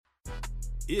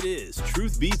It is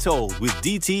Truth Be Told with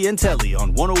DT and Telly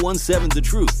on 1017 The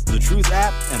Truth, The Truth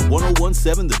app, and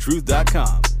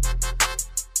 1017thetruth.com.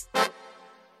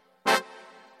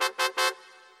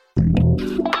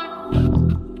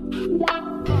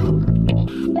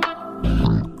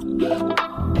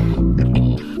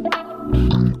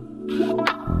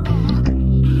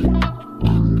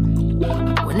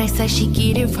 When they say she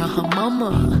get it from her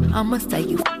mama, I'ma say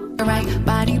you right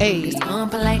body. Hey.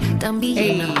 Unpolite, don't be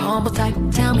in the humble type.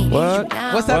 Tell me what?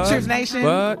 What's up, Truth Nation?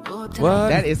 What?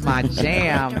 That is my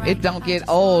jam. It don't get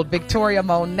old. Victoria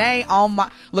Monet on my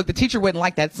look. The teacher wouldn't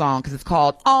like that song because it's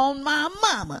called "On My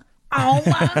Mama, On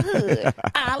My Hood."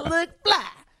 I look fly,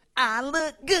 I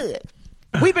look good.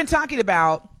 We've been talking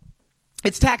about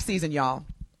it's tax season, y'all.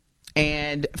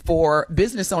 And for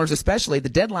business owners especially, the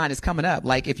deadline is coming up.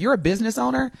 Like if you're a business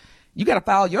owner, you got to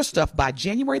file your stuff by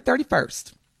January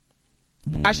 31st.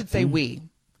 I should say we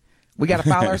got to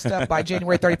file our stuff by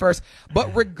January 31st.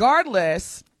 But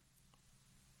regardless,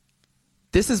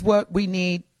 this is what we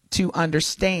need to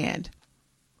understand.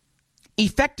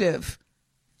 Effective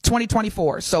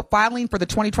 2024. So filing for the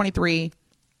 2023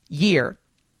 year,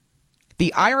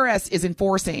 the IRS is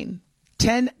enforcing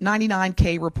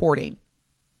 1099K reporting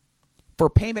for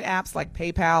payment apps like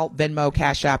PayPal, Venmo,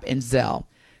 Cash App, and Zelle.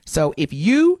 So if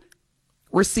you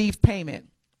receive payment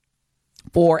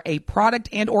for a product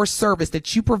and or service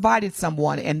that you provided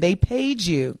someone and they paid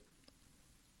you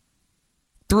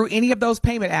through any of those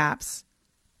payment apps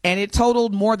and it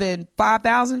totaled more than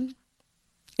 $5,000,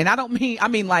 and I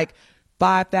mean like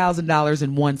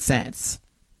 $5,000.01,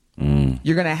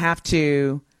 you're going to have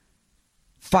to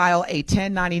file a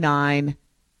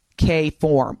 1099K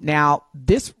form. Now,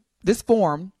 this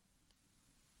form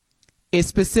is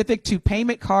specific to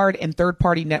payment card and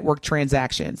third-party network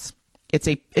transactions. It's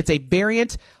a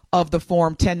variant of the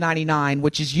form 1099,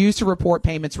 which is used to report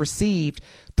payments received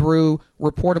through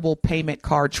reportable payment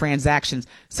card transactions,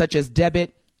 such as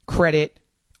debit, credit,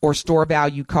 or store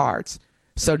value cards.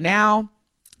 So now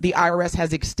the IRS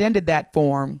has extended that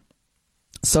form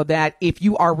so that if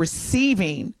you are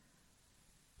receiving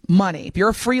money, if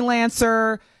you're a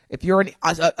freelancer, if you're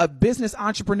a business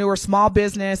entrepreneur, small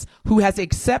business who has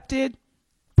accepted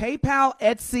PayPal,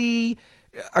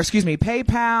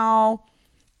 PayPal,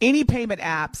 any payment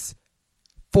apps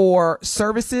for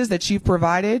services that you've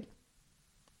provided.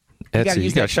 Etsy,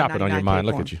 you got shopping on your mind.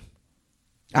 Look at you.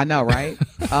 I know, right?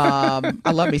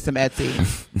 I love me some Etsy.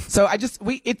 So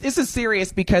this is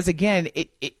serious because again,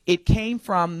 it came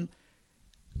from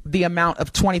the amount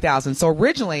of $20,000. So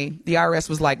originally the IRS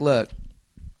was like, look,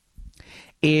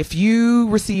 if you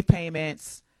receive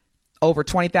payments over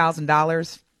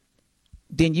 $20,000,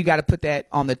 then you got to put that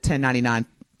on the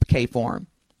 1099K form.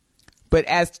 But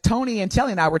as Tony and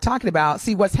Telly and I were talking about,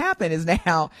 see what's happened is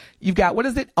now you've got, what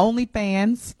is it?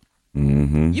 OnlyFans.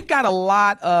 Mm-hmm. You've got a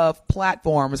lot of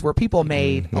platforms where people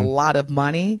made a lot of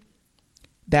money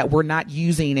that were not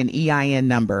using an EIN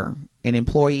number, an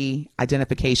employee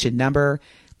identification number.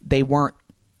 They weren't,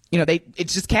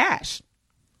 it's just cash.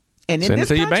 And in this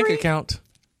country, your bank account.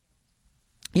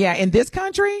 Yeah, in this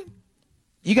country,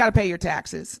 you got to pay your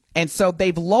taxes. And so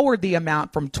they've lowered the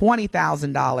amount from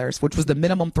 $20,000, which was the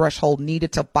minimum threshold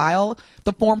needed to file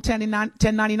the Form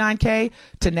 1099K,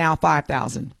 to now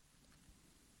 $5,000.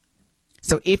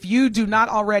 So if you do not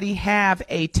already have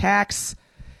a tax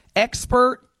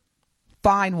expert,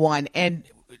 find one. And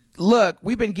look,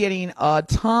 we've been getting a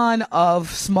ton of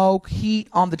smoke, heat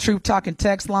on the Truth Talking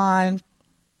text line.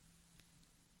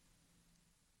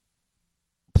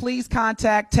 Please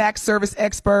contact tax service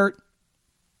expert.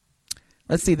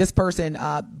 Let's see, this person,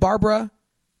 Barbara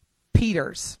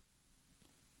Peters.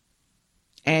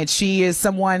 And she is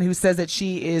someone who says that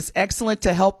she is excellent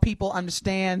to help people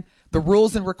understand the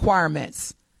rules and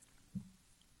requirements.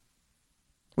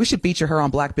 We should feature her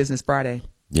on Black Business Friday.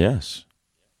 Yes.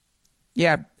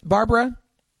 Yeah, Barbara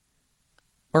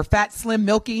or Fat Slim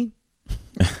Milky.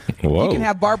 Whoa. You can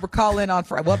have Barbara call in on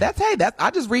Friday. Well,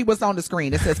 I just read what's on the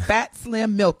screen. It says Fat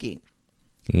Slim Milky.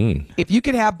 If you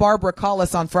could have Barbara call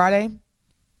us on Friday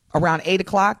around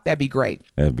 8:00, that'd be great.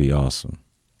 That'd be awesome.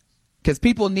 Because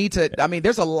people need to,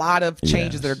 there's a lot of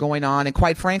changes that are going on. And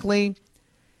quite frankly,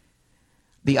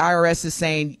 the IRS is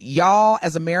saying, y'all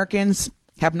as Americans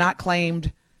have not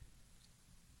claimed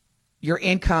your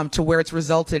income to where it's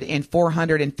resulted in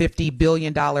 $450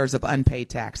 billion of unpaid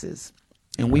taxes.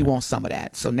 And we want some of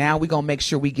that. So now we're going to make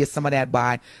sure we get some of that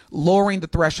by lowering the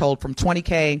threshold from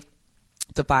 $20K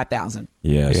to $5,000.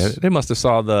 Yes. Yeah, they must have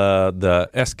saw the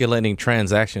escalating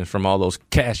transactions from all those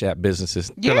Cash App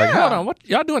businesses. They're like, hold on, what,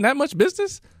 y'all doing that much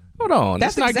business? Hold on,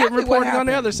 That's that's not exactly getting reported what on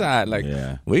the other side. Like,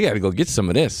 Yeah. we got to go get some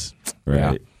of this.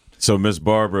 Right. So, Miss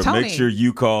Barbara, Tony. make sure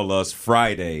you call us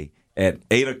Friday at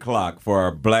 8 o'clock for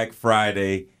our Black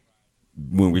Friday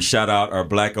when we shout out our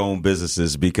Black-owned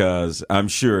businesses, because I'm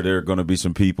sure there are going to be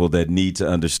some people that need to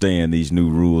understand these new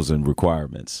rules and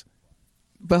requirements.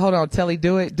 But hold on, Telly,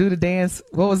 do the dance.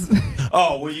 What was?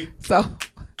 Oh, well, you. So go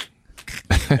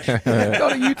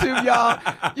to YouTube, y'all.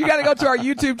 You got to go to our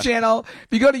YouTube channel. If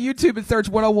you go to YouTube and search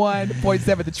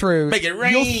 101.7 The Truth, Make it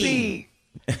rain. You'll see.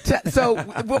 So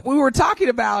what we were talking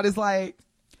about is like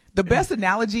the best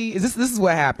analogy is this. This is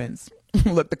what happens.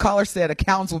 Look, the caller said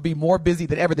accountants will be more busy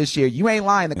than ever this year. You ain't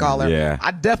lying, the caller. Yeah.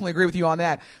 I definitely agree with you on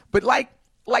that. But like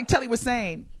Telly was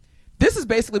saying, this is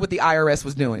basically what the IRS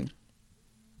was doing.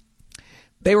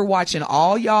 They were watching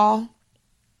all y'all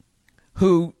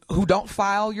who don't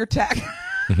file your tax,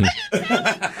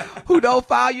 who don't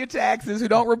file your taxes, who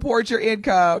don't report your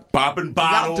income. Popping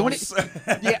Y'all doing bottles.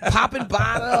 it, yeah, popping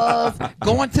bottles,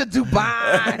 going to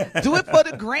Dubai. Do it for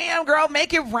the gram, girl.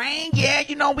 Make it rain. Yeah,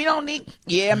 you know, we don't need.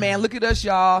 Yeah, man, look at us,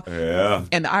 y'all. Yeah.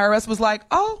 And the IRS was like,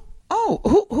 oh,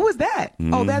 who is that?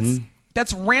 Mm-hmm. Oh,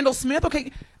 that's Randall Smith.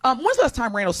 Okay. When's the last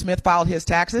time Randall Smith filed his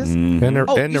taxes? Mm-hmm. And they're,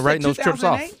 Oh, and you they're writing said those trips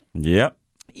off. 2008? Yep.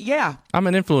 Yeah. I'm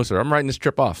an influencer. I'm writing this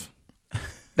trip off.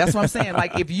 That's what I'm saying.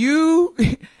 Like if you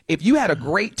had a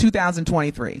great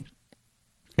 2023,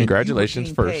 Congratulations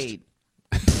you were first. being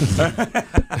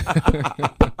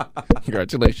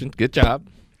Congratulations. Good job.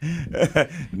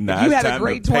 Now you it's had a time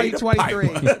great to pay the 2023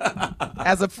 piper.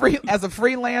 as a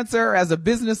freelancer, as a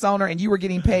business owner, and you were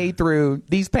getting paid through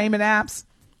these payment apps.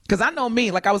 Because I know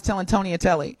me, like I was telling Tony and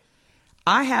Telly,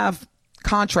 I have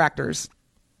contractors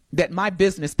that my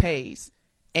business pays,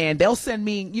 and they'll send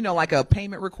me, you know, like a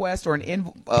payment request or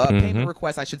payment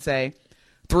request, I should say,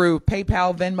 through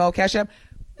PayPal, Venmo, Cash App.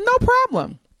 No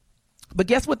problem. But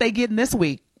guess what they getting this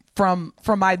week from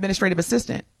my administrative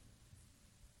assistant?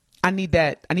 I need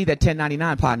that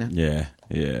 1099, partner. Yeah.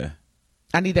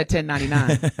 I need that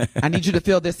 1099. I need you to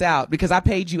fill this out because I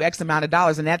paid you X amount of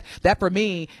dollars, and that for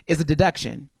me is a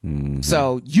deduction. Mm-hmm.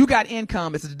 So you got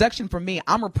income. It's a deduction for me.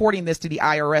 I'm reporting this to the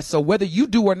IRS. So whether you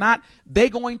do or not, they're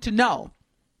going to know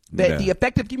that the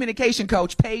effective communication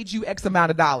coach paid you X amount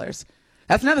of dollars.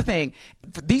 That's another thing.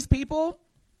 For these people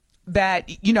that,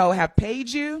 you know, have paid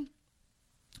you,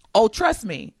 oh, trust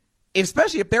me,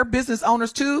 especially if they're business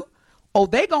owners too, oh,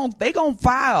 they gon'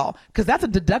 file because that's a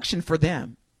deduction for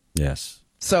them. Yes.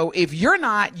 So if you're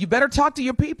not, you better talk to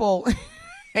your people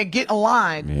and get in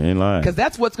line. You ain't lying. Because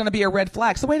that's what's going to be a red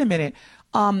flag. So wait a minute.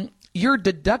 You're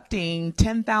deducting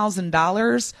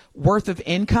 $10,000 worth of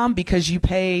income because you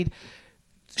paid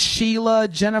Sheila,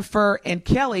 Jennifer, and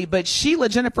Kelly, but Sheila,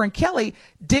 Jennifer, and Kelly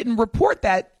didn't report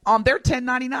that on their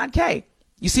 1099K.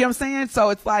 You see what I'm saying?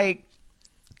 So it's like,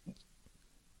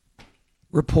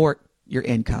 report your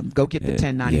income. Go get the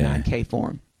 1099K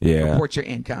form. Yeah. Report your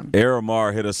income.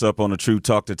 Aramar hit us up on the Truth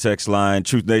Talk to Text line.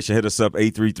 Truth Nation hit us up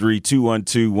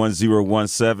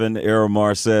 833-212-1017.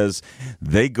 Aramar says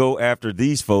they go after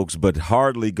these folks, but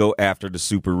hardly go after the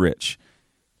super rich.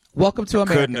 Welcome to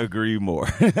America. Couldn't agree more.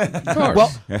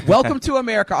 Welcome to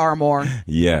America, Armor.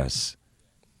 Yes.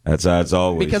 That's how it's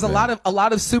always Because been. a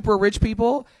lot of super rich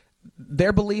people,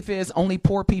 their belief is only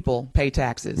poor people pay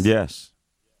taxes. Yes.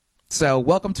 So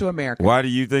welcome to America. Why do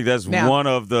you think that's one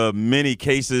of the many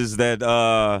cases that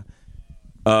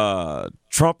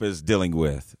Trump is dealing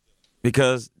with?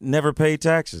 Because never paid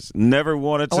taxes, never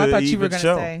wanted to I thought even you were going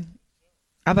show. to say.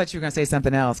 I thought you were going to say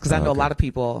something else because I know a lot of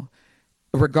people,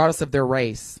 regardless of their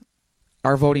race,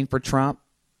 are voting for Trump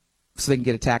so they can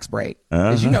get a tax break.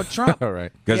 Because you know Trump, All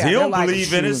right. Because he don't like,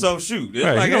 believe in it, so shoot. It's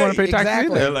Right, like, you don't want to pay taxes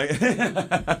exactly. either.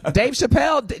 like, Dave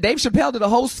Chappelle did a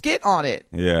whole skit on it.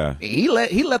 yeah. He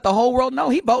let the whole world know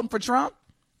he voting for Trump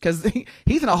because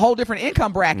he's in a whole different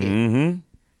income bracket. Mm-hmm.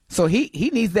 So he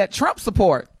needs that Trump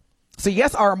support. So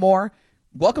yes, Armor,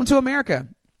 welcome to America.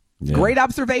 Yeah. Great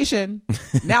observation.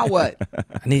 Now what?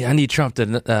 I need Trump to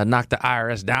knock the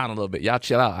IRS down a little bit. Y'all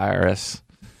chill out, IRS.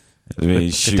 I mean,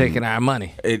 They're shoot. taking our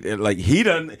money. Like he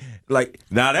doesn't like.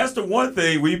 Now that's the one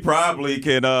thing we probably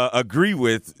can agree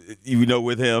with. You know,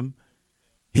 with him,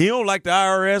 he don't like the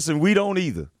IRS, and we don't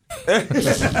either.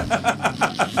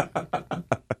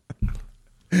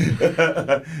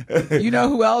 You know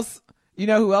who else? You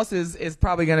know who else is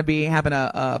probably going to be having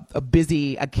a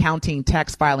busy accounting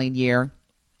tax filing year?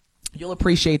 You'll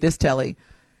appreciate this, Telly.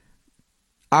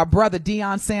 Our brother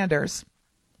Deion Sanders.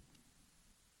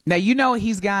 Now you know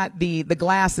he's got the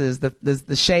glasses,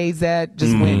 the shades that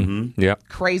just went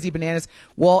crazy bananas.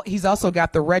 Well, he's also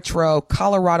got the retro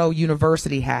Colorado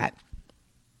University hat.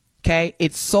 Okay,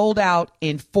 it's sold out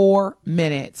in 4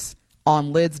 minutes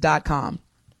on lids.com.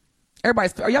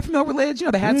 Are y'all familiar with Lids? You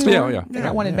know the hat store? Yeah. They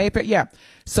got one in Mayfair. Yeah.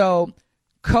 So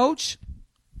Coach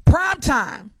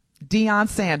Primetime Deion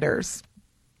Sanders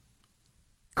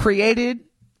created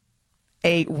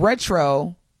a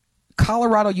retro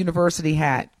Colorado University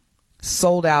hat,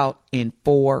 sold out in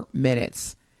 4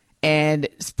 minutes. And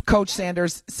Coach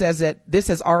Sanders says that this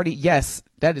has already, yes,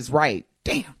 that is right.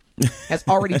 Damn. Has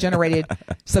already generated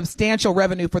substantial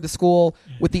revenue for the school,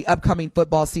 with the upcoming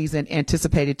football season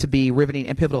anticipated to be riveting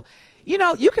and pivotal. You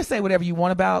know, you can say whatever you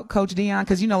want about Coach Deion,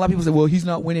 because, you know, a lot of people say, well, he's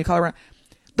not winning Colorado.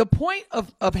 The point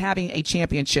of having a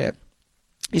championship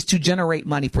is to generate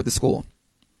money for the school.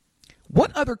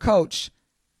 What other coach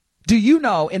do you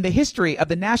know in the history of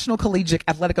the National Collegiate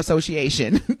Athletic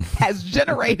Association has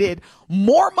generated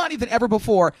more money than ever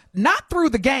before, not through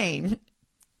the game,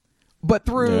 but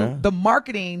through the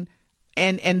marketing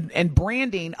and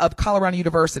branding of Colorado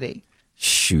University?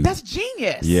 Shoot. That's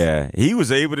genius. Yeah, he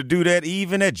was able to do that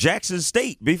even at Jackson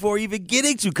State before even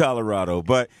getting to Colorado.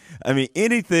 But, I mean,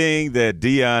 anything that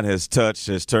Deion has touched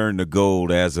has turned to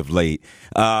gold as of late.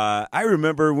 I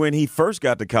remember when he first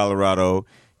got to Colorado,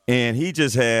 and he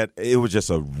just it was just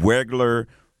a regular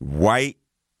white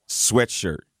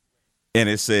sweatshirt. And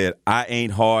it said, "I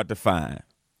ain't hard to find."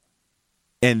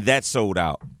 And that sold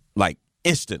out, like,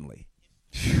 instantly.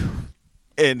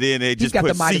 And then they just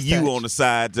put CU on the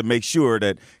side to make sure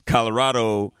that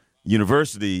Colorado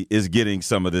University is getting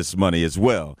some of this money as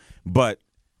well. But,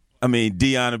 I mean,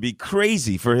 Deion would be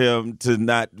crazy for him to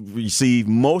not receive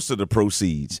most of the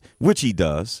proceeds, which he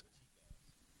does.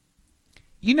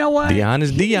 You know what? Deion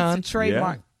is Deion. Needs to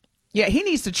trademark. Yeah, he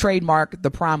needs to trademark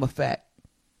the Prime Effect.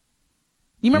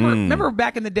 You remember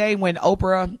back in the day when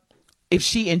Oprah, if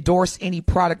she endorsed any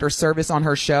product or service on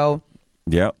her show,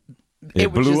 yep.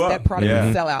 It would blew just up. That product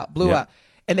would sell out, blew up.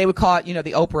 And they would call it,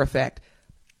 the Oprah effect.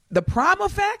 The Prime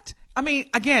Effect, I mean,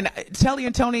 again, Telly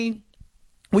and Tony,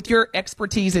 with your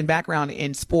expertise and background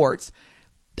in sports,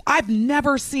 I've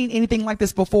never seen anything like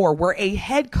this before, where a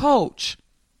head coach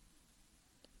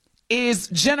is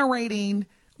generating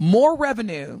more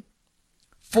revenue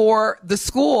for the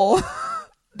school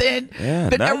than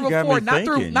ever before. Not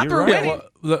through winning.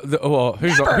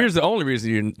 Here's the only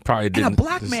reason you probably didn't. And a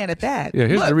black man at that. Yeah,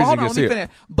 here's the reason you see it.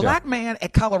 Black man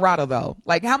at Colorado, though.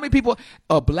 Like, how many people?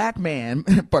 A black man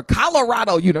for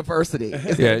Colorado University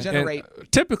is going to generate.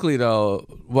 Typically, though,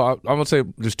 well, I'm going to say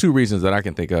there's two reasons that I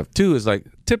can think of. Two is, like,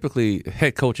 typically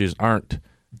head coaches aren't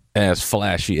as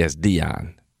flashy as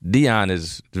Deion. Deion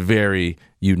is very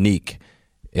unique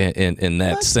in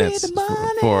that sense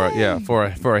for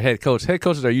a head coach. Head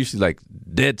coaches are usually, like,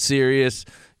 dead serious,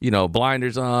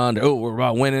 blinders on. Oh, we're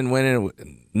about winning.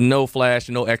 No flash,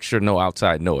 no extra, no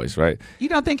outside noise, right? You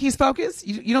don't think he's focused?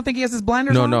 You don't think he has his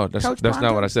blinders on? No, that's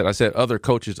not what I said. I said other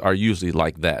coaches are usually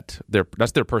like that.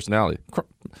 That's their personality. Well,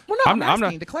 no, I'm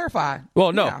asking to clarify.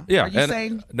 Well, no, yeah. Are you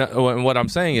saying? And what I'm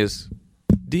saying is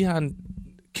Deion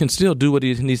can still do what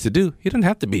he needs to do. He doesn't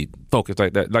have to be focused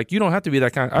like that. Like, you don't have to be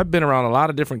that kind. I've been around a lot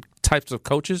of different types of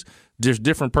coaches. There's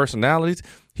different personalities.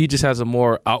 He just has a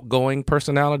more outgoing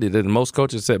personality than most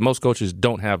coaches. Most coaches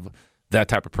don't have that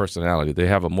type of personality. They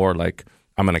have a more, like,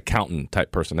 I'm an accountant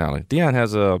type personality. Deion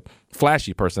has a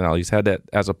flashy personality. He's had that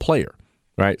as a player,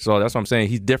 right? So that's what I'm saying.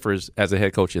 He differs as a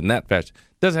head coach in that fashion.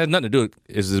 Doesn't have nothing to do with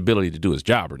his ability to do his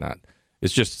job or not.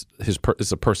 It's just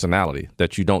it's a personality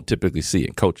that you don't typically see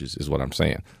in coaches, is what I'm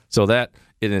saying. So that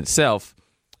in itself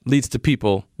leads to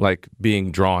people, like,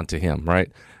 being drawn to him,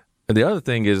 right? And the other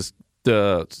thing is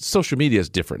the social media is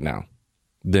different now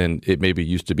than it maybe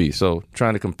used to be. So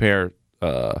trying to compare,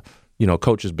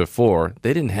 coaches before,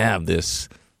 they didn't have this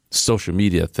social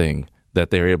media thing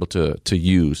that they're able to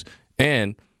use.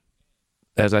 And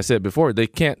as I said before,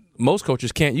 most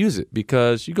coaches can't use it,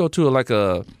 because you go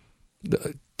to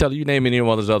tell you name any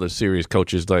one of those other serious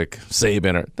coaches like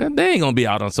Saban, they ain't gonna be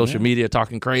out on social media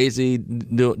talking crazy,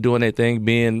 doing their thing,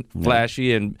 being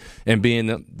flashy and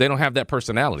being. They don't have that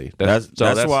personality. That's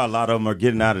why a lot of them are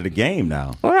getting out of the game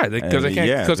now. All right, because they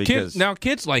can't. Because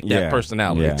kids like that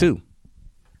personality too.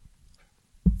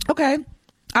 Okay,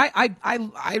 I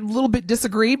a little bit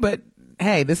disagree, but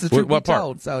hey, this is truth be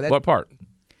told. So what part?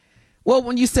 Well,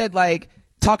 when you said, like,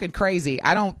 talking crazy,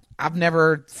 I've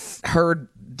never heard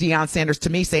Deion Sanders, to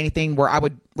me, say anything where I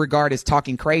would regard as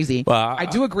talking crazy. Well, I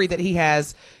do agree that he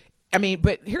has. I mean,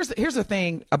 but here's the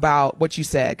thing about what you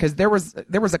said, because there was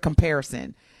a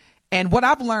comparison, and what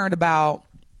I've learned about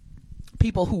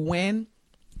people who win,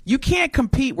 you can't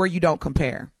compete where you don't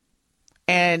compare,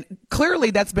 and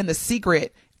clearly that's been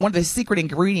one of the secret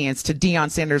ingredients to Deion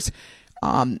Sanders'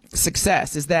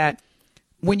 success, is that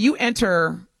when you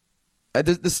enter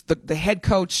the head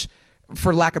coach,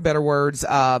 for lack of better words,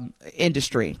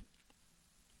 industry,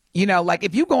 Like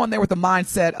if you go in there with the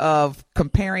mindset of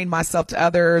comparing myself to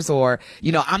others or,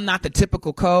 I'm not the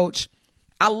typical coach.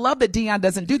 I love that Deion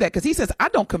doesn't do that because he says, I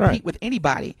don't compete with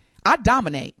anybody. I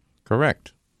dominate.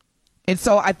 Correct. And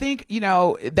so I think,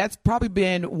 that's probably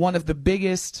been one of the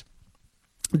biggest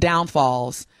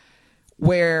downfalls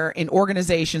where in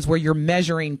organizations where you're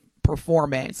measuring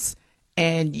performance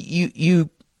and you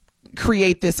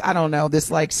create this, I don't know,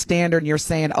 this like standard and you're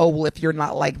saying, oh, well, if you're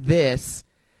not like this,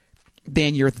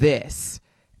 then you're this.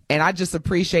 And I just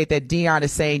appreciate that Deion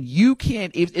is saying you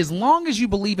can, as long as you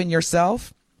believe in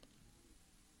yourself,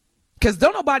 because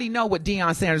don't nobody know what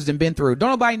Deion Sanders has been through.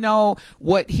 Don't nobody know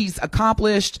what he's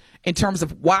accomplished in terms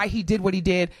of why he did what he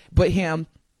did, but him.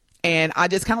 And I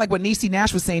just kind of like what Niecy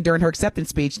Nash was saying during her acceptance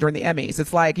speech during the Emmys.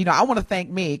 It's like, I want to thank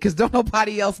me because don't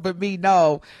nobody else but me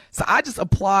know. So I just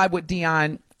applaud what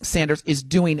Deion Sanders is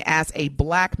doing as a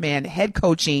black man head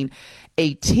coaching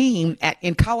a team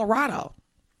in Colorado.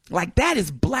 Like that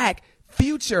is black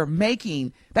future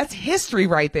making. That's history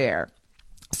right there.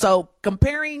 So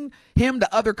comparing him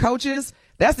to other coaches,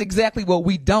 that's exactly what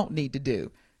we don't need to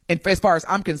do. And as far as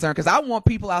I'm concerned, because I want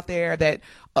people out there that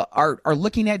are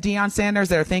looking at Deion Sanders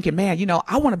that are thinking, man,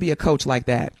 I want to be a coach like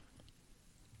that.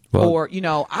 Well, or,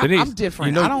 I'm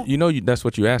different. That's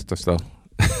what you asked us, though.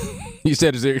 You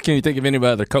said, can you think of any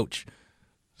other coach?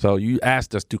 So you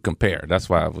asked us to compare. That's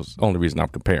why it was the only reason I'm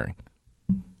comparing.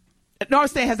 No, I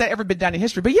was saying, has that ever been done in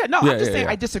history? But I'm just saying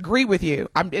I disagree with you.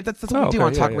 That's what we do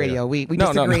on talk radio. We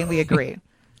disagree and we agree.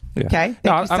 Yeah. Okay?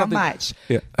 Thank you so much.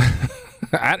 Yeah.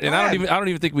 I don't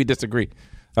even think we disagree.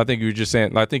 I think you're just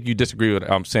saying, I think you disagree with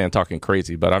I'm saying talking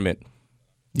crazy, but I meant,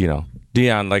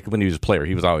 Deion, like when he was a player,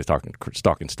 he was always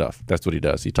talking stuff. That's what he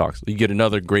does. He talks. You get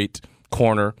another great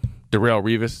corner, Darrelle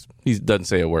Revis, he doesn't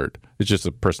say a word. It's just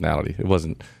a personality. It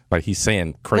wasn't like he's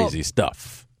saying crazy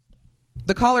stuff.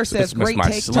 The caller says, great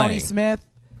take, Tony Smith.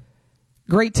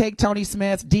 Great take, Tony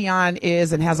Smith. Deion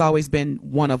is and has always been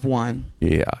one of one.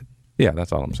 Yeah. Yeah,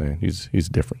 that's all I'm saying. He's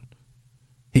different.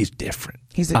 He's different.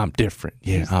 I'm different.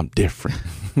 Yeah, I'm different.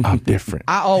 I'm different.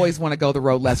 I always want to go the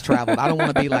road less traveled. I don't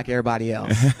want to be like everybody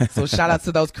else. So shout out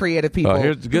to those creative people.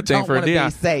 Here's the good thing for Deion.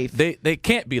 Be safe. They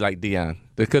can't be like Deion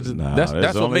because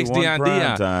that's what makes Deion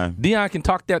Deion. Deion can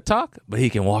talk that talk, but he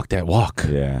can walk that walk.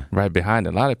 Yeah, right behind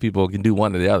it. A lot of people can do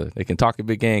one or the other. They can talk a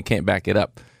big game, can't back it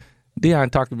up. Deion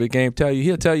talk a big game.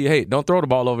 He'll tell you, hey, don't throw the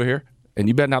ball over here, and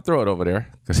you better not throw it over there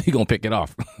because he's gonna pick it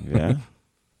off. Yeah.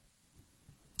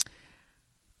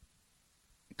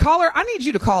 Caller, I need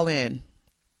you to call in.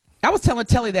 I was telling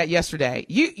Telly that yesterday.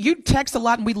 You text a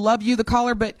lot, and we love you, the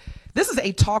caller, but this is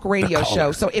a talk radio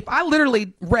show. So if I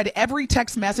literally read every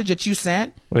text message that you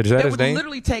sent, wait, is that his would name?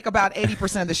 Literally take about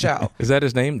 80% of the show. Is that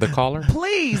his name, the caller?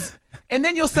 Please. And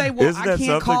then you'll say, well, Isn't I that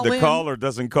can't call the in. caller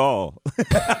doesn't call.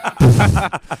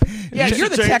 Yeah, you're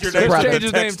the texter, brother. Change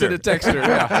his name to the texter.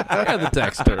 Yeah, the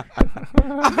texter.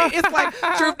 It's like,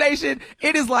 Truth Nation,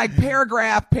 it is like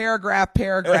paragraph.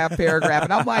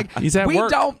 And I'm like, he's at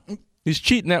work. He's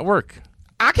cheating at work.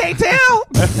 I can't tell.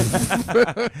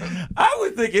 I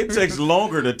would think it takes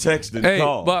longer to text than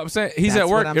call. But I'm saying he's at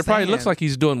work. It probably looks like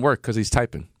he's doing work because he's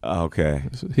typing. Okay.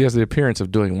 He has the appearance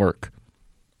of doing work.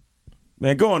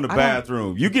 Man, go in the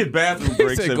bathroom. You get bathroom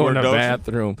breaks at work, don't you?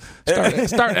 Bathroom.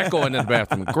 Start echoing in the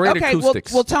bathroom. Great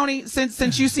acoustics. Well, Tony,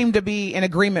 since you seem to be in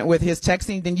agreement with his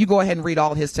texting, then you go ahead and read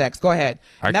all his texts. Go ahead.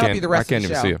 That'll be the rest of the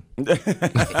show. I can't even see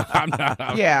him. I'm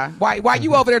not. Yeah. Why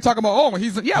you over there talking about,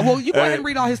 you go ahead and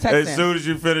read all his texts. As soon as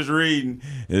you finish reading,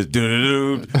 it's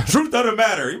truth doesn't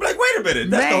matter. You're like, wait a minute,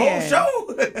 that's the whole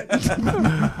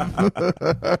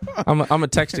show? I'm a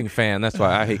texting fan. That's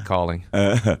why I hate calling.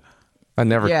 I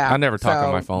never talk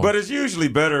on my phone. But it's usually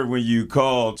better when you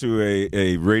call to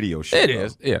a radio show. It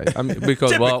is, yeah. I mean,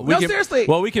 because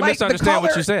we can misunderstand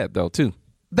what you said though too.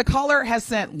 The caller has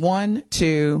sent 1,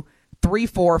 2, 3,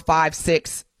 4, 5,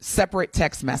 6 separate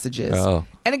text messages. Oh.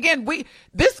 And again,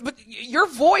 but your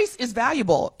voice is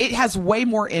valuable. It has way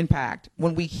more impact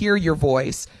when we hear your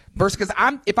voice versus because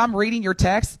if I'm reading your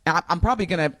text, I'm probably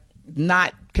gonna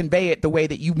not convey it the way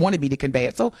that you wanted me to convey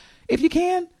it. So if you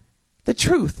can, the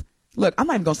truth. Look, I'm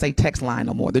not even going to say text line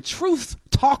no more. The truth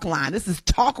talk line. This is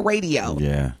talk radio.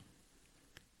 Yeah.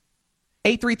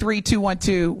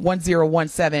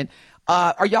 833-212-1017.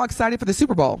 Are y'all excited for the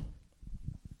Super Bowl?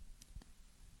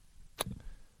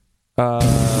 No,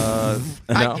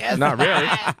 not really.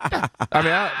 I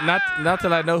mean, not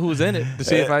till I know who's in it to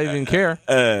see if I even care.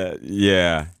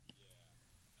 Yeah.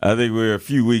 I think we're a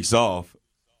few weeks off.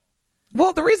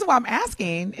 Well, the reason why I'm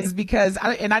asking is because,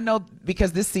 I know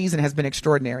because this season has been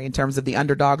extraordinary in terms of the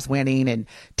underdogs winning and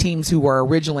teams who were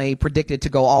originally predicted to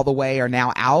go all the way are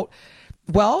now out.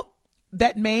 Well,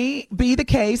 that may be the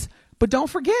case, but don't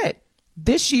forget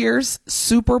this year's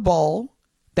Super Bowl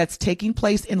that's taking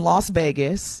place in Las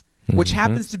Vegas, which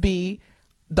happens to be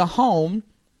the home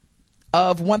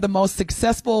of one of the most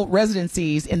successful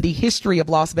residencies in the history of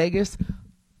Las Vegas,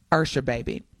 Usher,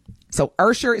 baby. So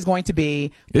Usher is going to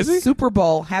be the Super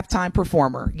Bowl halftime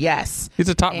performer. Yes. He's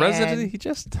a top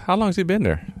resident. How long has he been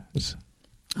there?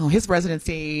 His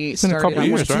residency started a couple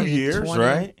years, right? 2 years,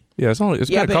 right? Yeah, it's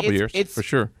been a couple years for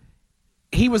sure.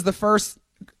 He was the first.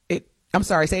 I'm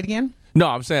sorry, say it again. No,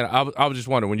 I'm saying I was just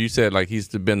wondering when you said like he's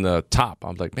been the top. I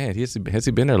was like, man, has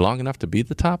he been there long enough to be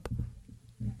the top?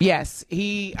 Yes,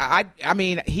 I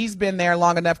mean, he's been there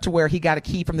long enough to where he got a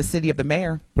key from the city of the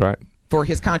mayor, right, for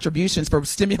his contributions for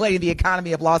stimulating the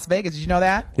economy of Las Vegas. Did you know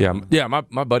that? Yeah.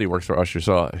 My buddy works for Usher,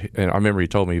 and I remember he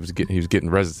told me he was getting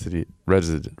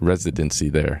residency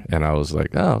there, and I was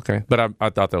like, oh, okay. But I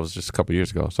thought that was just a couple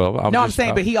years ago. So I'm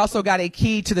saying, but he also got a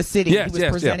key to the city. Yes, he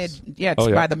was presented,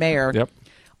 by the mayor. Yep.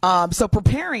 So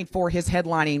preparing for his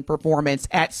headlining performance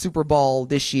at Super Bowl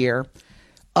this year,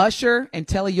 Usher, and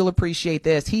Telly, you'll appreciate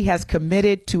this, he has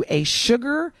committed to a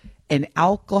sugar and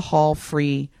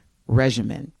alcohol-free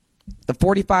regimen. The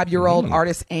 45-year-old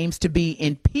artist aims to be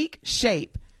in peak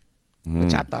shape,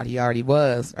 which I thought he already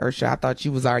was. Usher, I thought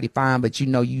you was already fine, but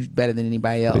you better than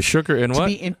anybody else. The sugar and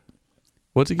what?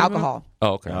 What's he giving? Alcohol.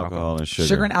 Oh, okay. Alcohol and sugar.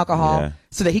 Sugar and alcohol, yeah.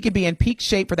 so that he can be in peak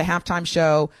shape for the halftime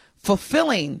show,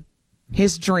 fulfilling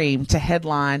his dream to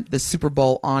headline the Super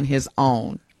Bowl on his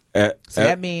own. So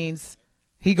that means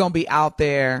he gonna be out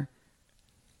there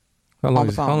on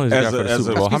the phone. How long is he got for the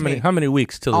Super Bowl? How many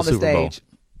weeks till the Super Bowl?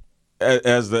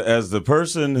 As the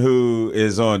person who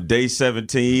is on day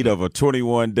 17 of a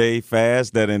 21-day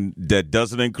fast that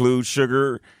doesn't include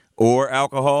sugar or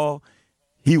alcohol,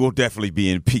 he will definitely be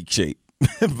in peak shape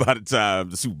by the time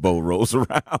the Super Bowl rolls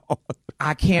around.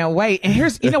 I can't wait. And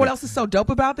you know what else is so dope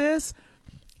about this?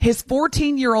 His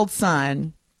 14-year-old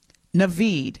son,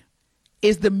 Naveed,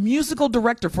 is the musical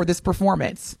director for this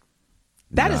performance.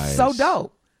 That is so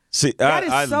dope. See,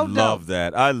 I love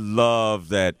that. I love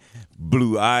that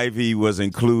Blue Ivy was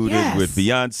included with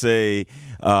Beyonce,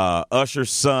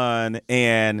 Usher's son,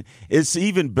 and it's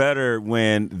even better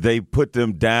when they put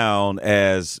them down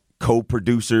as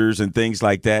co-producers and things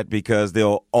like that because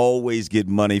they'll always get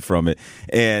money from it.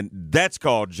 And that's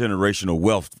called generational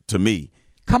wealth to me.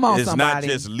 Come on, it's somebody.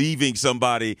 Not just leaving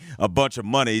somebody a bunch of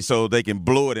money so they can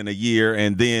blow it in a year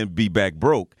and then be back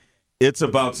broke. It's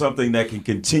about something that can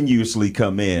continuously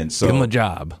come in. So give them a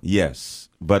job. Yes.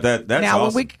 But that's now,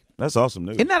 awesome. That's awesome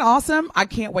news. Isn't that awesome? I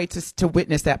can't wait to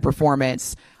witness that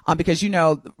performance because,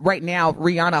 right now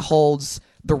Rihanna holds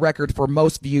the record for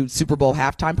most viewed Super Bowl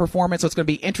halftime performance. So it's going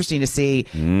to be interesting to see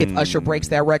if Usher breaks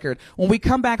that record. When we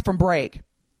come back from break,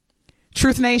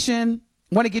 Truth Nation,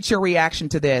 want to get your reaction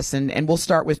to this, and we'll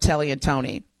start with Telly and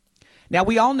Tony. Now,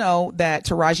 we all know that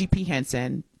Taraji P.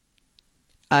 Henson,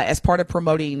 as part of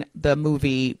promoting the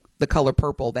movie The Color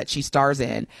Purple that she stars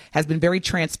in, has been very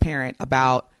transparent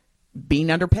about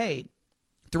being underpaid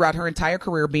throughout her entire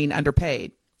career, being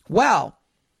underpaid. Well,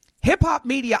 hip-hop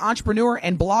media entrepreneur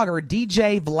and blogger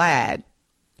DJ VLAD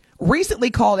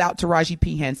recently called out Taraji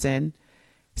P. Henson,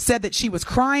 said that she was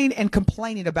crying and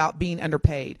complaining about being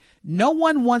underpaid. No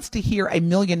one wants to hear a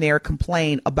millionaire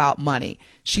complain about money.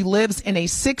 She lives in a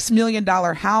 $6 million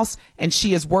house and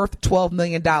she is worth $12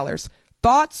 million.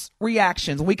 Thoughts,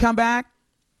 reactions. When we come back,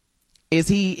 is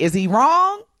he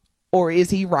wrong or is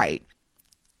he right?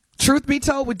 Truth be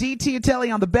told with DT and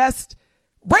Telly on the best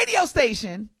radio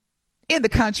station in the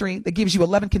country that gives you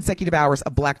 11 consecutive hours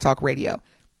of Black Talk Radio.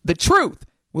 The Truth.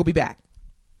 We'll be back.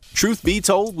 Truth be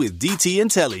told with DT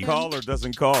and Telly. Caller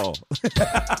doesn't call.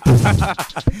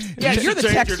 Yeah, you're the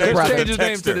texter, brother. Change your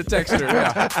name to the texter.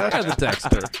 Yeah, the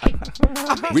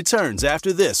texter. Returns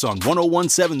after this on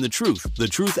 1017 The Truth, The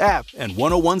Truth app, and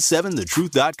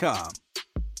 1017thetruth.com.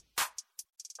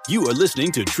 You are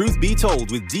listening to Truth Be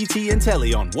Told with DT and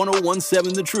Telly on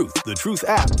 1017 The Truth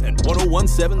app, and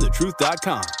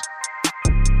 1017thetruth.com.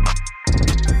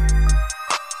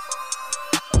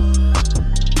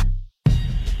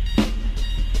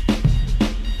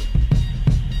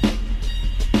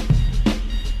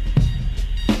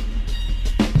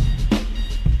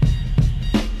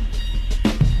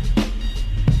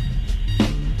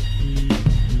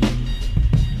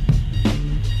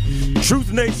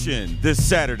 Truth Nation, this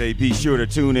Saturday, be sure to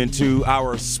tune into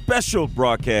our special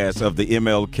broadcast of the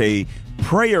MLK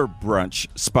Prayer Brunch,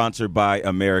 sponsored by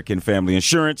American Family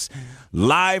Insurance.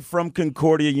 Live from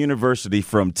Concordia University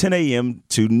from 10 a.m.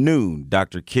 to noon,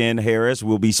 Dr. Ken Harris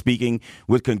will be speaking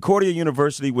with Concordia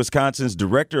University, Wisconsin's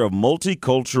Director of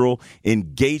Multicultural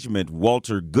Engagement,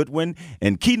 Walter Goodwin,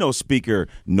 and keynote speaker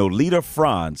Nolita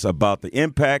Franz about the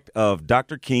impact of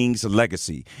Dr. King's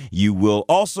legacy. You will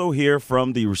also hear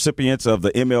from the recipients of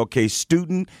the MLK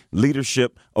Student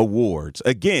Leadership Awards.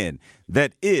 Again,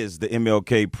 that is the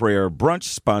MLK Prayer Brunch,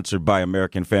 sponsored by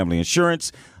American Family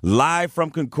Insurance, live from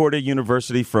Concordia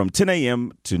University from 10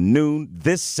 a.m. to noon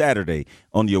this Saturday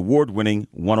on the award-winning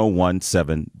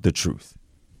 101.7 The Truth.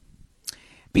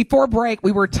 Before break,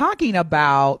 we were talking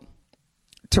about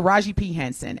Taraji P.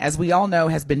 Henson, as we all know,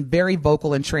 has been very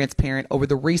vocal and transparent over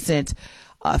the recent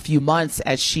few months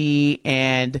as she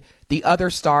and the other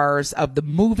stars of the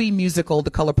movie musical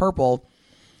The Color Purple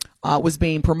was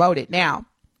being promoted. Now,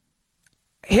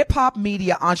 hip-hop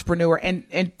media entrepreneur,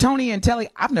 and Tony and Telly,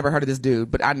 I've never heard of this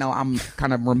dude, but I know I'm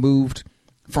kind of removed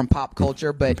from pop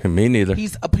culture, but me neither.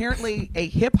 He's apparently a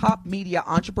hip-hop media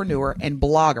entrepreneur and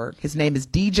blogger. His name is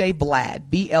DJ VLAD,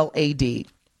 VLAD,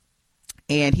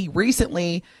 and he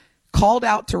recently called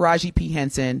out Taraji P.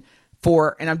 Henson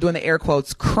for, and I'm doing the air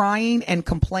quotes, crying and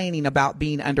complaining about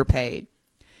being underpaid.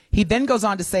 He then goes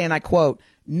on to say, and I quote,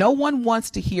 "No one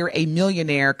wants to hear a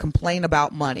millionaire complain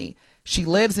about money. She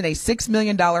lives in a $6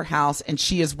 million house, and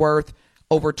she is worth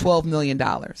over $12 million.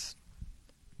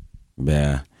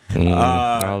 Yeah.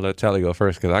 I'll let Telly go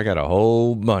first because I got a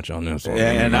whole bunch on this one.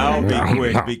 And I'll be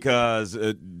quick because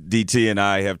DT and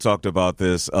I have talked about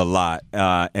this a lot.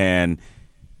 And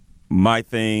my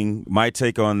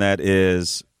take on that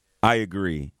is I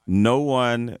agree. No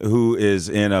one who is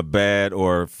in a bad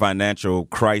or financial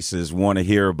crisis want to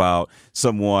hear about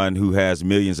someone who has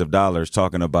millions of dollars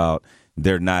talking about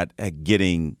they're not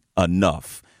getting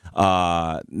enough.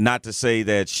 Not to say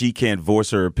that she can't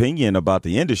voice her opinion about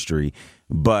the industry,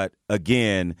 but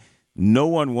again, no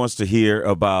one wants to hear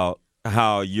about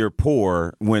how you're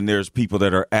poor when there's people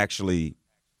that are actually,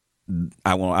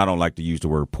 I don't like to use the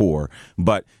word poor,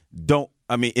 but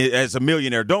as a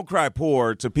millionaire, don't cry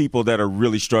poor to people that are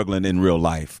really struggling in real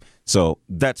life. So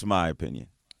that's my opinion.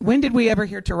 When did we ever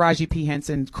hear Taraji P.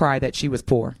 Henson cry that she was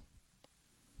poor?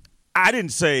 I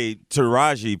didn't say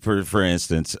Taraji, for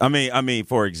instance. I mean,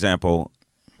 for example,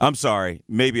 I'm sorry.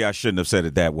 Maybe I shouldn't have said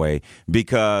it that way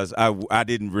because I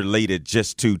didn't relate it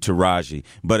just to Taraji.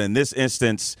 But in this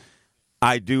instance,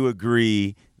 I do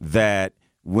agree that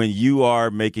when you are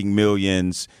making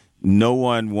millions, no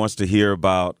one wants to hear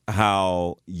about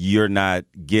how you're not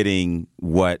getting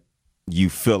what you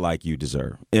feel like you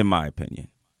deserve, in my opinion.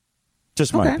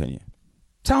 Just my opinion.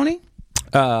 Tony?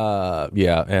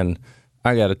 Yeah, and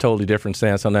I got a totally different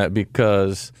stance on that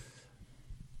because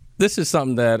this is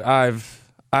something that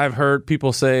I've heard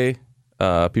people say,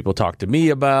 people talk to me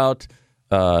about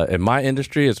in my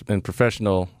industry, it's in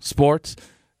professional sports,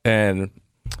 and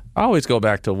I always go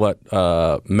back to what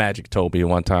Magic told me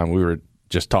one time. We were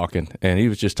just talking, and he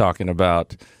was just talking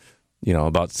about,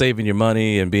 about saving your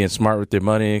money and being smart with your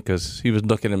money because he was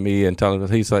looking at me and telling me,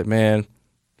 he's like, man,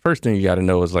 first thing you got to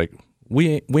know is like,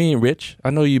 we ain't rich. I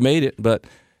know you made it, but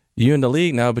you in the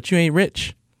league now, but you ain't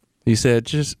rich. He said,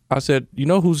 I said,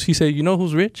 he said, you know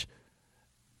who's rich?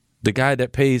 The guy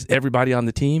that pays everybody on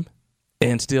the team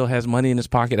and still has money in his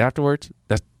pocket afterwards.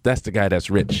 That's the guy that's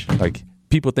rich. Like,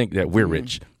 people think that we're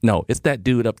rich. No, it's that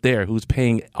dude up there who's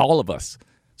paying all of us.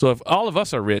 So if all of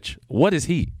us are rich, what is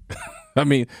he? I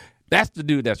mean, that's the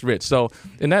dude that's rich. So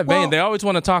in that vein, they always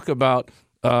want to talk about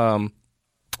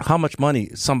how much money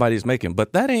somebody's making, but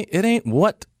it ain't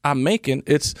what I'm making.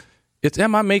 It's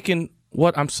am I making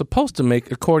what I'm supposed to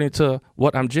make according to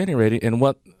what I'm generating and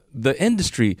what the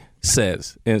industry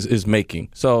says is making.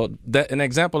 So that an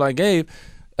example I gave,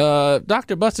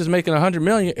 Dr. Buster's making $100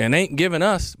 million and ain't giving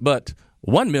us but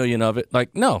 $1 million of it.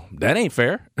 Like, no, that ain't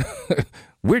fair.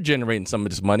 We're generating some of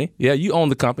this money. Yeah, you own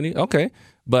the company. Okay.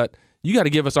 But you got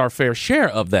to give us our fair share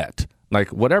of that.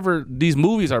 Like, whatever these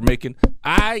movies are making,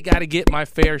 I got to get my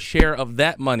fair share of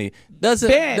that money.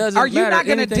 Doesn't are you matter not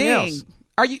going to anything ding? else.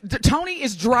 Are you? Tony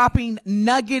is dropping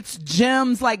nuggets,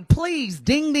 gems. Like, please,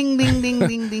 ding, ding, ding, ding,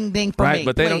 ding, ding, ding for right, me.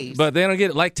 But they please. don't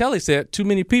get it. Like Telly said, too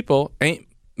many people ain't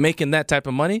making that type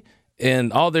of money,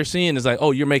 and all they're seeing is like, oh,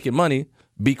 you're making money.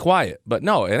 Be quiet. But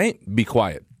no, it ain't be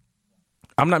quiet.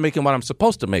 I'm not making what I'm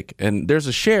supposed to make, and there's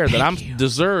a share that I'm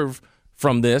deserve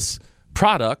from this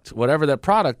product, whatever that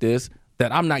product is,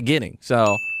 that I'm not getting.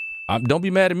 So don't be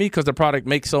mad at me because the product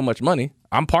makes so much money.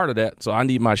 I'm part of that, so I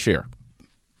need my share.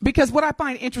 Because what I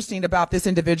find interesting about this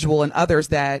individual and others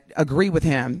that agree with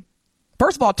him,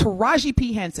 first of all, Taraji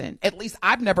P. Henson, at least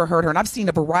I've never heard her, and I've seen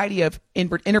a variety of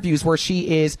interviews where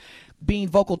she is being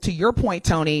vocal, to your point,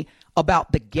 Tony,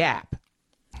 about the gap.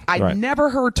 I never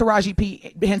heard Taraji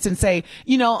P. Henson say,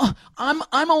 I'm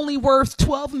only worth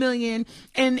 12 million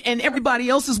and everybody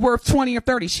else is worth 20 or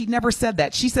 30. She never said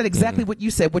that. She said exactly what you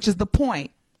said, which is the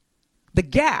point. The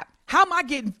gap. How am I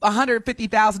getting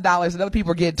 $150,000 and other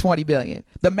people are getting 20 billion?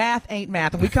 The math ain't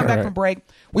math. When we come back from break,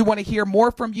 we want to hear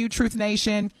more from you, Truth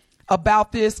Nation,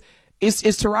 about this. Is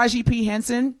Taraji P.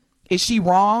 Henson, is she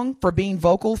wrong for being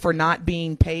vocal for not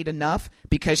being paid enough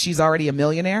because she's already a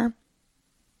millionaire?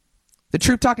 The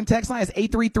Truth Talking text line is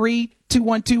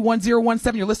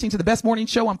 833-212-1017. You're listening to the best morning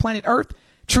show on planet Earth,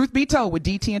 Truth Be Told with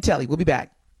DT and Telly. We'll be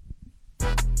back.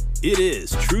 It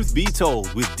is Truth Be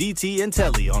Told with DT and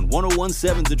Telly on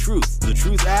 1017 The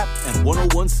Truth app, and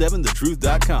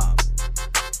 1017thetruth.com.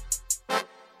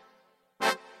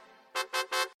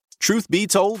 Truth Be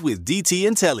Told with DT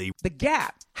and Telly. The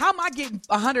gap. How am I getting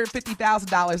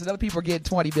 $150,000 and other people are getting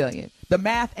 20 billion? The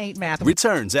math ain't math.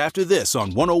 Returns after this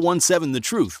on 1017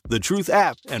 The Truth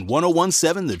app, and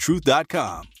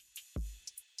 1017thetruth.com.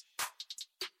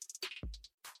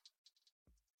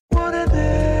 What a day.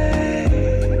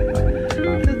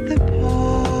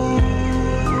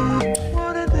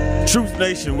 Truth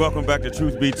Nation, welcome back to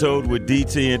Truth Be Told with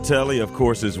DT and Telly. Of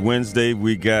course, it's Wednesday.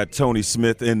 We got Tony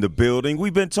Smith in the building.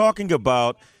 We've been talking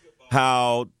about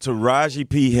how Taraji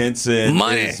P. Henson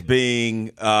is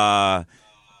being, I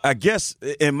guess,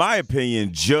 in my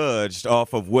opinion, judged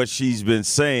off of what she's been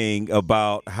saying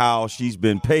about how she's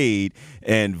been paid.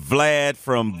 And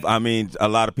VLAD a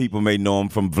lot of people may know him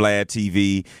from VLAD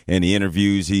TV and the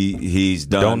interviews he's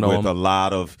done with a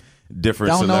lot of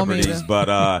different celebrities.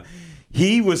 But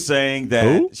he was saying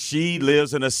that she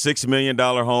lives in a $6 million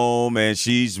home and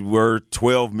she's worth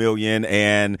 $12 million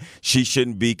and she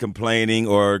shouldn't be complaining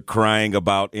or crying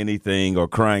about anything or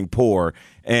crying poor.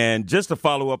 And just to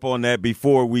follow up on that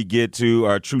before we get to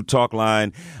our True Talk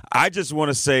line, I just want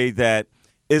to say that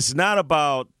it's not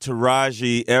about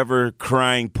Taraji ever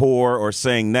crying poor or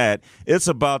saying that. It's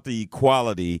about the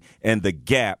equality and the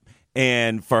gap.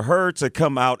 And for her to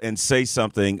come out and say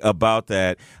something about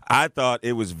that, I thought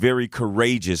it was very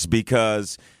courageous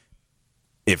because,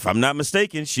 if I'm not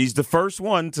mistaken, she's the first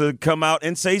one to come out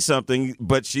and say something,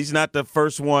 but she's not the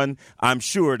first one, I'm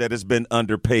sure, that has been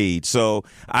underpaid. So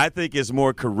I think it's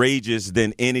more courageous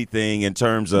than anything in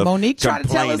terms of Monique complaining. tried to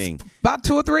tell us about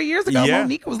 2 or 3 years ago. Yeah.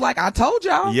 Monique was like, I told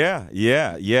y'all.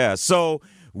 Yeah. So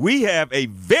we have a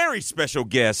very special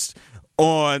guest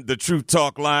on the Truth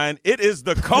Talk line. It is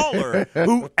the caller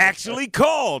who actually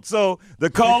called. So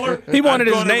the caller, he wanted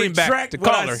his name back. The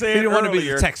caller. He didn't want to be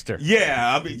the texter.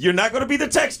 Yeah, you're not going to be the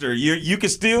texter. You can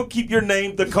still keep your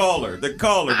name the caller. The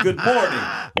caller. Good morning.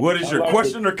 What is your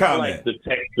question or comment? I like the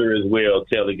texter as well,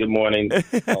 Telly. Good morning,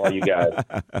 all you guys.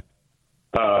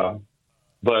 But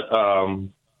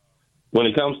when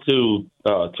it comes to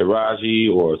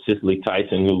Taraji or Cicely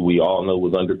Tyson, who we all know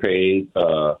was underpaid,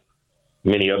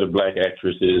 many other black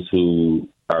actresses who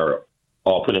are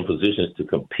all put in positions to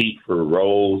compete for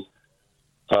roles.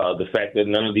 The fact that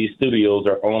none of these studios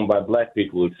are owned by black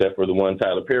people except for the one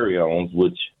Tyler Perry owns,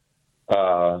 which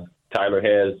Tyler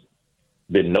has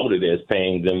been noted as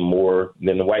paying them more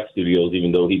than the white studios,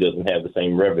 even though he doesn't have the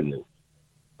same revenue.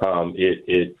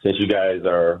 Since you guys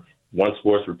are one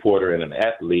sports reporter and an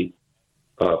athlete,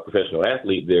 professional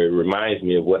athlete, there reminds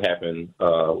me of what happened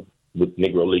with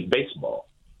Negro League Baseball.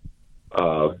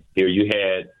 Here you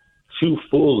had 2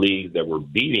 full leagues that were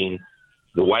beating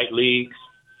the white leagues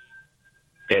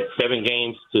at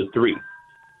 7-3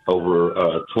 over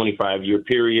a 25-year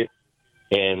period.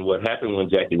 And what happened when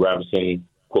Jackie Robinson,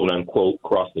 quote unquote,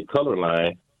 crossed the color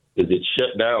line is it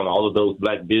shut down all of those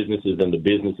black businesses and the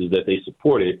businesses that they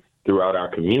supported throughout our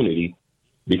community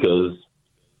because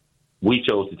we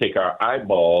chose to take our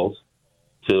eyeballs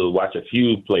to watch a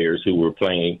few players who were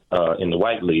playing in the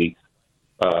white leagues.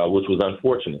 Which was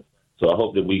unfortunate. So I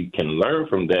hope that we can learn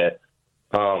from that.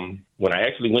 When I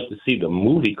actually went to see the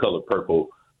movie Color Purple,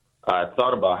 I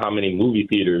thought about how many movie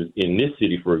theaters in this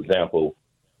city, for example,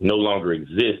 no longer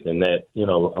exist. And that,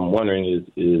 I'm wondering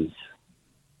is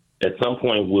at some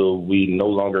point, will we no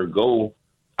longer go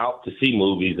out to see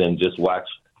movies and just watch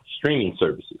streaming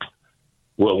services?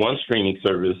 Well, one streaming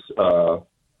service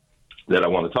that I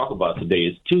want to talk about today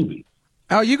is Tubi.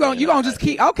 Oh, you gonna just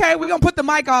keep? Okay, we're gonna put the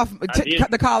mic off.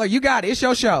 Cut the caller. You got it. It's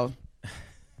your show.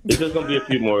 It's just gonna be a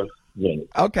few more minutes.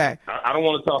 Okay. I don't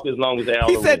want to talk as long as Al.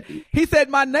 He said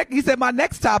my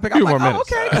next topic. I'm like,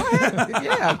 okay, go ahead.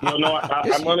 Yeah. No.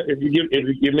 I'm gonna if you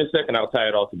give me a second, I'll tie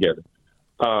it all together.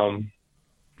 And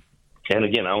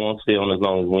again, I won't stay on as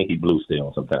long as Winky Blue stay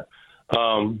on sometime.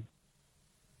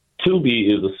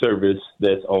 Tubi is a service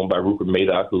that's owned by Rupert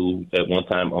Murdoch, who at one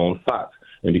time owned Fox.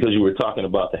 And because you were talking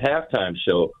about the halftime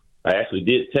show, I actually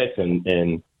did text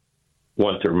and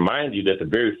wanted to remind you that the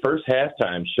very first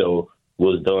halftime show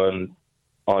was done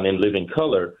on In Living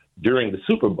Color during the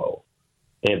Super Bowl.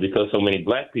 And because so many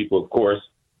black people, of course,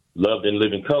 loved In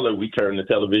Living Color, we turned the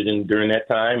television during that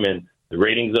time, and the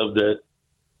ratings of the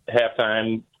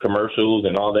halftime commercials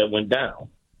and all that went down.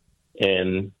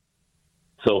 And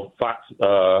so Fox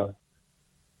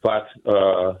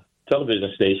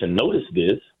television station noticed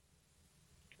this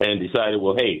and decided,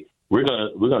 well, hey, we're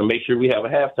gonna make sure we have a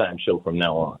halftime show from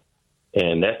now on.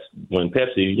 And that's when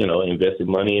Pepsi, invested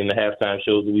money in the halftime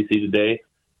shows that we see today,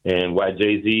 and why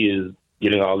Jay-Z is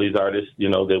getting all these artists,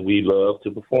 that we love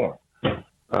to perform.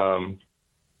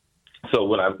 So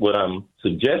what I'm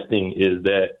suggesting is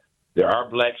that there are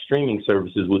black streaming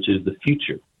services, which is the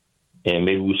future, and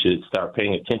maybe we should start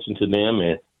paying attention to them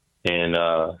and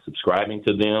subscribing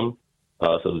to them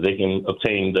so that they can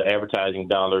obtain the advertising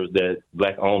dollars that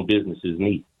black-owned businesses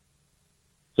need,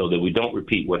 so that we don't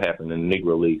repeat what happened in the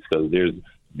Negro Leagues, because there's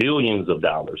billions of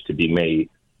dollars to be made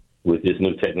with this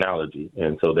new technology.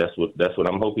 And so that's what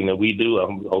I'm hoping that we do.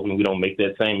 I'm hoping we don't make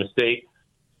that same mistake,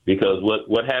 because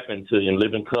what happened to In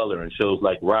Living Color and shows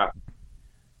like Rock.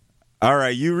 All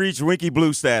right, you reached Winky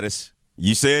Blue status.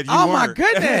 You said you Oh, weren't. my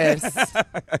goodness.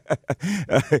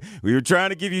 We were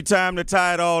trying to give you time to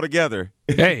tie it all together.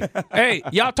 Hey,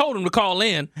 y'all told him to call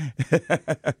in.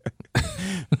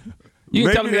 You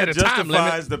can tell him he had a time limit.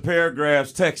 Justifies the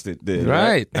paragraphs texted, then,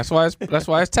 right? That's why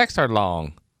his texts are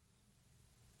long.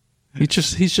 He's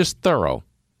just thorough.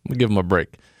 We'll give him a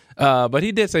break. But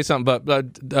he did say something.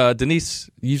 But Denise,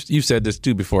 you said this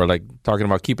too before, like talking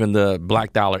about keeping the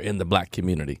black dollar in the black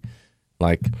community.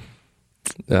 Like,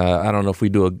 I don't know if we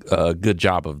do a good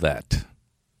job of that.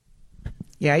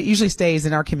 Yeah, it usually stays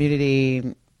in our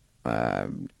community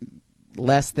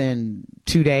less than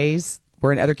 2 days,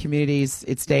 where in other communities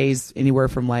it stays anywhere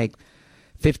from like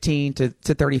 15 to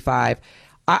 35.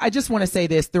 I just want to say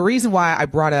this. The reason why I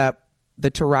brought up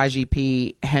the Taraji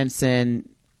P. Henson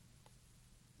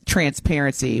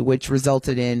transparency, which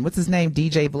resulted in, what's his name,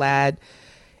 DJ VLAD,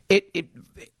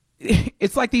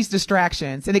 it's like these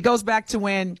distractions. And it goes back to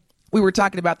when we were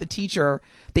talking about the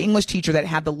English teacher that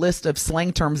had the list of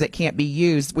slang terms that can't be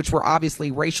used, which were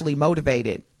obviously racially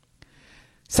motivated.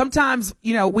 Sometimes,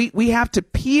 we have to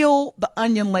peel the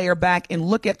onion layer back and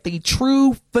look at the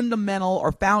true fundamental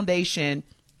or foundation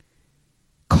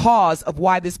cause of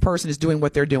why this person is doing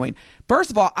what they're doing.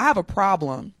 First of all, I have a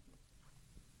problem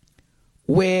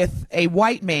with a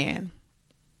white man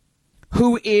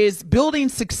who is building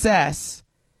success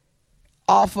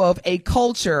off of a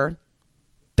culture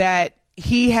that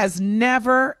he has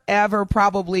never, ever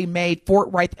probably made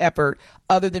forthright effort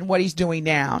other than what he's doing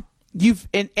now.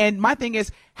 And my thing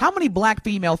is, how many black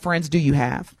female friends do you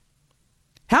have?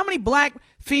 How many black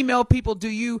female people do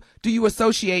you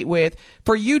associate with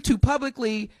for you to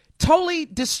publicly totally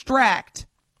distract?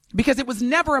 Because it was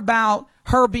never about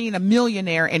her being a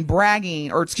millionaire and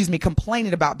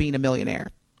complaining about being a millionaire.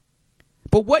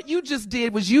 But what you just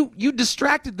did was you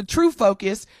distracted the true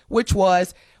focus, which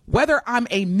was whether I'm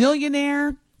a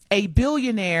millionaire, a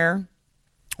billionaire,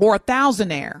 or a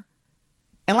thousandaire.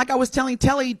 And like I was telling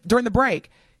Telly during the break,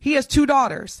 he has 2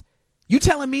 daughters. You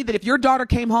telling me that if your daughter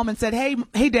came home and said,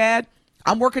 hey, Dad,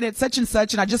 I'm working at such and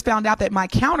such, and I just found out that my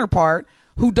counterpart,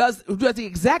 who does the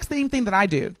exact same thing that I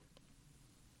do,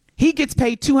 he gets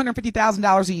paid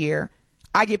 $250,000 a year.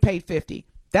 I get paid $50,000.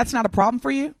 That's not a problem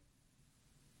for you?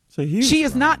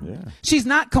 She's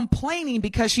not complaining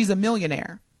because she's a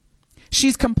millionaire.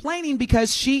 She's complaining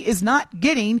because she is not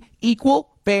getting equal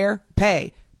fair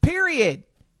pay. Period.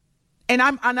 And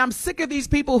I'm sick of these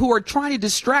people who are trying to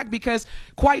distract, because,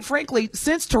 quite frankly,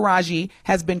 since Taraji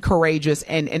has been courageous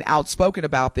and outspoken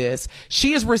about this,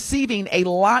 she is receiving a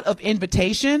lot of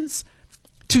invitations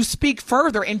to speak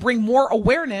further and bring more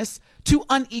awareness to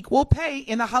unequal pay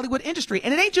in the Hollywood industry.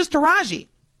 And it ain't just Taraji.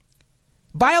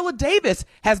 Viola Davis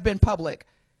has been public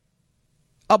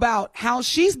about how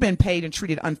she's been paid and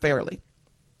treated unfairly.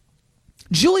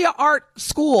 Juilliard Art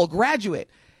School graduate,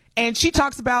 and she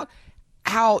talks about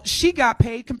how she got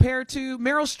paid compared to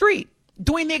Meryl Streep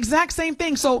doing the exact same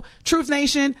thing. So, Truth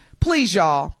Nation, please,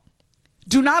 y'all,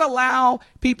 do not allow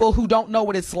people who don't know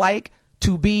what it's like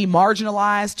to be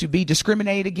marginalized, to be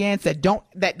discriminated against,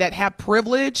 that have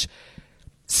privilege,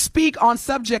 speak on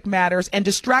subject matters and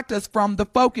distract us from the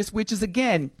focus, which is,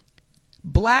 again,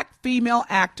 black female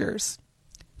actors.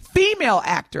 Female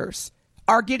actors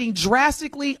are getting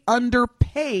drastically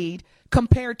underpaid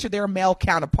compared to their male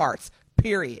counterparts,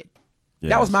 period.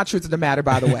 That was my truth of the matter,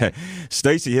 by the way.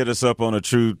 Stacy hit us up on a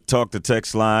True Talk to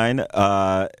Text line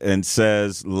and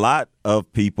says, lot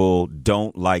of people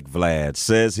don't like Vlad.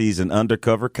 Says he's an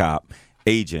undercover cop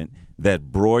agent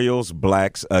that broils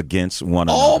blacks against one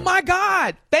another. Oh, my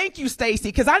God. Thank you, Stacy,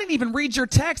 because I didn't even read your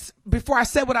text before I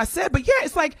said what I said. But, yeah,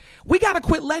 it's like we got to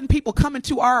quit letting people come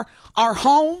into our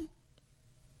home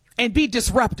and be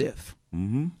disruptive.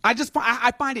 Mm-hmm.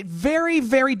 I find it very,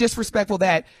 very disrespectful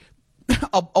that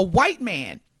a white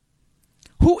man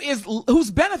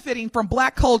who's benefiting from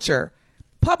black culture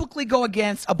publicly go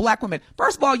against a black woman.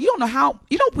 First of all, we don't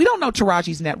know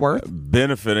Taraji's net worth.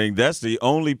 Benefiting, that's the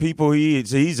only people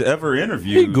he's ever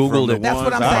interviewed. He Googled it. That's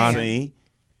what I'm saying.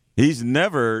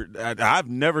 I've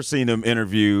never seen him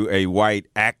interview a white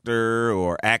actor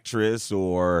or actress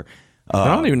or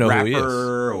I don't even know rapper who he is.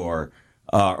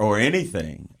 or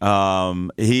anything.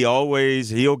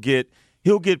 He'll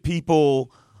get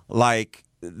people like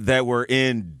that were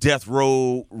in death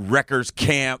row wreckers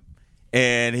camp,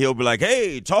 and he'll be like,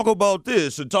 hey, talk about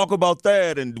this and talk about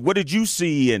that, and what did you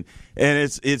see? And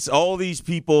it's all these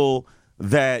people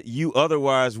that you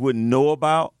otherwise wouldn't know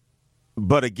about,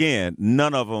 but again,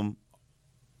 none of them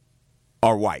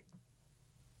are white.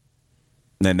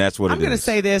 And that's what I'm going to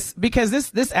say this because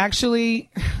this actually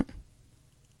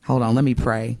hold on, let me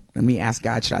pray. Let me ask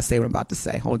God, should I say what I'm about to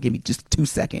say? Hold on, give me just 2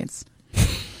 seconds.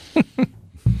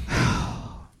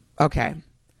 Okay.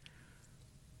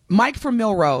 Mike from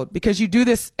Mill Road, because you do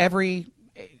this a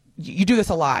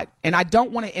lot, and I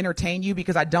don't want to entertain you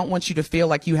because I don't want you to feel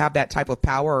like you have that type of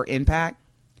power or impact.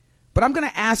 But I'm going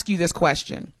to ask you this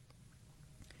question.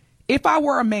 If I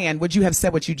were a man, would you have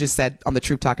said what you just said on the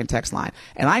Truth Talking text line?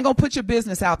 And I ain't going to put your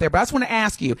business out there, but I just want to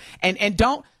ask you, and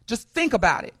don't just think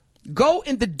about it. Go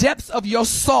in the depths of your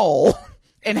soul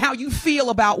and how you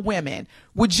feel about women.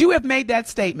 Would you have made that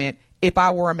statement if I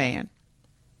were a man?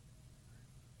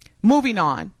 Moving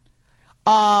on.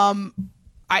 I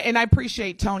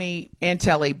appreciate Tony and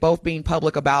Telly both being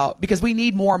public about, because we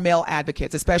need more male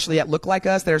advocates, especially that look like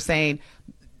us. They're saying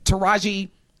Taraji,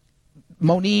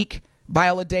 Monique,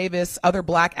 Viola Davis, other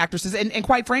black actresses, and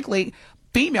quite frankly,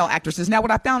 female actresses. Now,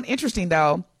 what I found interesting,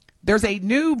 though, there's a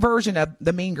new version of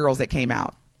The Mean Girls that came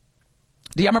out.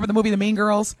 Do you remember the movie The Mean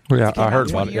Girls? Yeah, I heard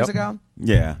about 20 it. years ago?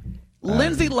 Yeah.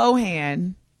 Lindsay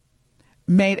Lohan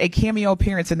made a cameo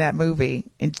appearance in that movie,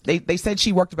 and they said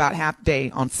she worked about half a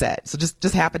day on set, so just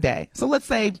half a day. So let's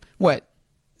say, what?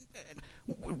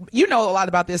 You know a lot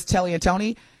about this, Telly and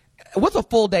Tony. What's a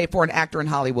full day for an actor in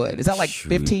Hollywood? Is that like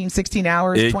 15, 16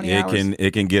 hours, 20 hours?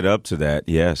 It can get up to that,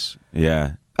 yes.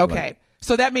 Yeah. Okay,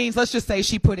 so that means, let's just say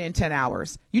she put in 10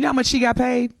 hours. You know how much she got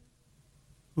paid?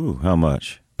 Ooh, how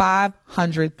much?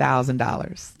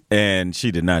 $500,000. And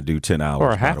she did not do 10 hours.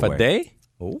 For half a day?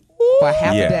 For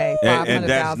half a day, $500,000. And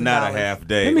that's not a half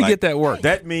day. Let me get that work.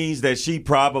 That means that she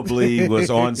probably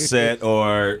was on set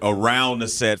or around the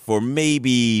set for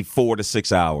maybe 4 to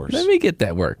 6 hours. Let me get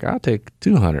that work. I'll take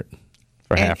 $200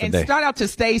 for half a day. And shout out to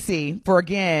Stacy for,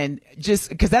 again, just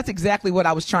because that's exactly what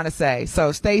I was trying to say.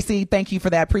 So Stacy, thank you for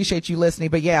that. Appreciate you listening.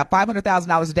 But yeah,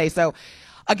 $500,000 a day. So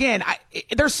again,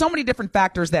 there's so many different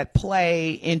factors that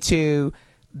play into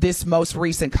this most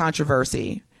recent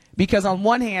controversy. Because on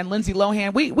one hand, Lindsay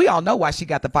Lohan, we all know why she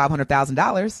got the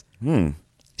 $500,000.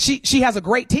 She has a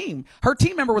great team. Her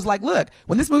team member was like, look,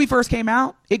 when this movie first came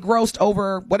out, it grossed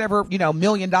over whatever, $1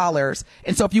 million.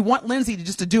 And so if you want Lindsay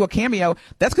to do a cameo,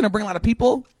 that's going to bring a lot of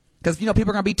people, because, people are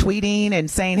going to be tweeting and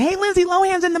saying, hey, Lindsay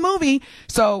Lohan's in the movie.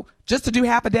 So just to do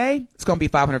half a day, it's going to be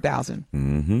 $500,000.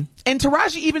 Mm-hmm. And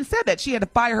Taraji even said that she had to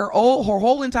fire her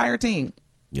whole entire team.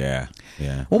 Yeah.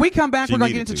 When we come back, we're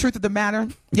going to get into Truth of the Matter.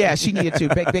 Yeah, she needed to.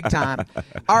 Big time.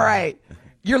 All right.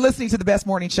 You're listening to the best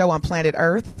morning show on planet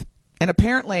Earth. And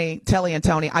apparently, Telly and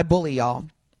Tony, I bully y'all.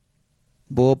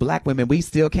 Bull, black women, we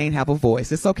still can't have a voice.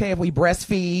 It's okay if we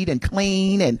breastfeed and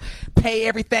clean and pay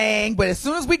everything. But as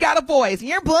soon as we got a voice,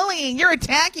 you're bullying, you're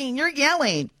attacking, you're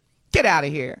yelling. Get out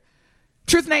of here.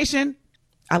 Truth Nation,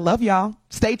 I love y'all.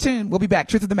 Stay tuned. We'll be back.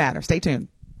 Truth of the Matter. Stay tuned.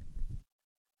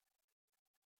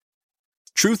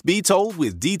 Truth Be Told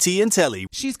with DT and Telly.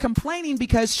 She's complaining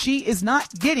because she is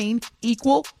not getting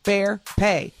equal fair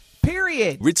pay.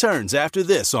 Period. Returns after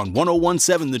this on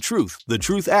 1017 The Truth, The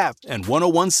Truth app, and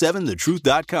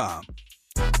 1017thetruth.com.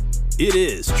 It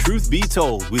is Truth Be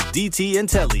Told with DT and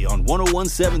Telly on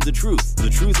 1017 The Truth,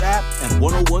 The Truth app, and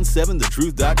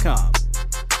 1017thetruth.com.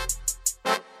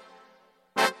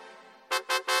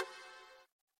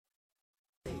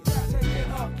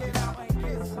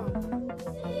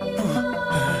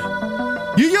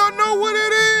 Y'all know what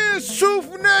it is,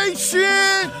 Truth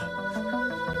Nation.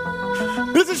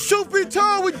 This is Truth Be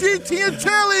Told with DT and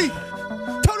Telly.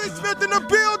 Tony Smith Smith in the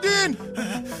building.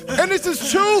 And this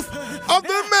is Truth of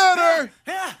the Matter.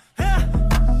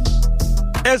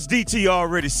 As DT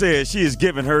already said, she is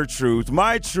giving her truth.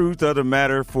 My truth of the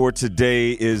matter for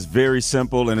today is very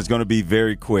simple, and it's going to be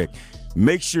very quick.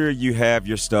 Make sure you have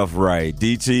your stuff right.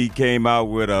 DT came out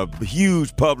with a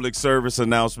huge public service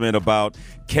announcement about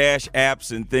cash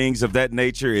apps and things of that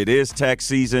nature. It is tax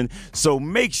season, so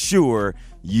make sure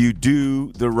you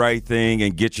do the right thing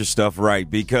and get your stuff right,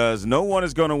 because no one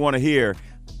is going to want to hear,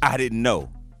 I didn't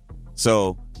know.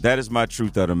 So that is my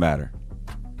truth of the matter.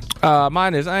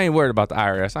 Mine is, I ain't worried about the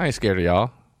IRS. I ain't scared of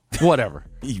y'all. Whatever.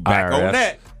 You back IRS. on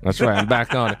that. That's right. I'm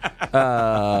back on it.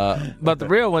 But the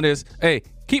real one is, hey,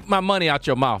 keep my money out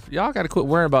your mouth. Y'all got to quit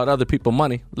worrying about other people's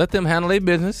money. Let them handle their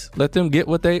business. Let them get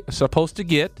what they supposed to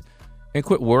get, and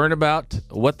quit worrying about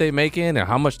what they making and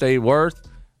how much they worth.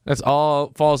 That's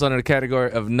all falls under the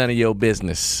category of none of your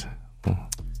business.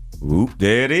 Oop,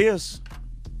 there it is.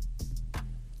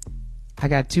 I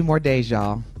got 2 more days,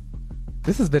 y'all.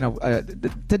 This has been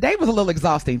today was a little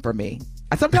exhausting for me.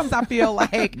 Sometimes I feel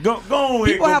like go on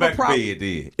and go back to bed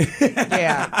then.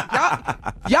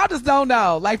 Yeah, y'all just don't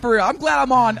know. Like, for real, I'm glad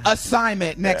I'm on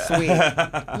assignment next week.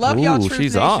 Love y'all, Truth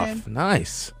she's Nation. off.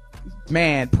 Nice.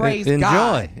 Man, praise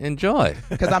God. Enjoy.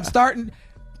 Because I'm starting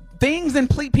things and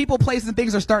people, places, and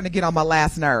things are starting to get on my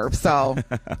last nerve. So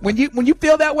when you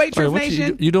feel that way, Truth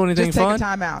Nation, you doing anything just fun? take a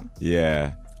time out.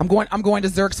 Yeah, I'm going to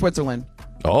Zurich, Switzerland.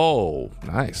 Oh,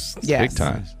 nice. Yes. Big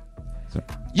time.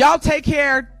 Y'all take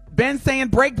care. Ben saying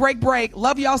break.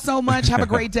 Love y'all so much. Have a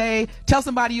great day. Tell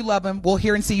somebody you love them. We'll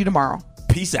hear and see you tomorrow.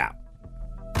 Peace out.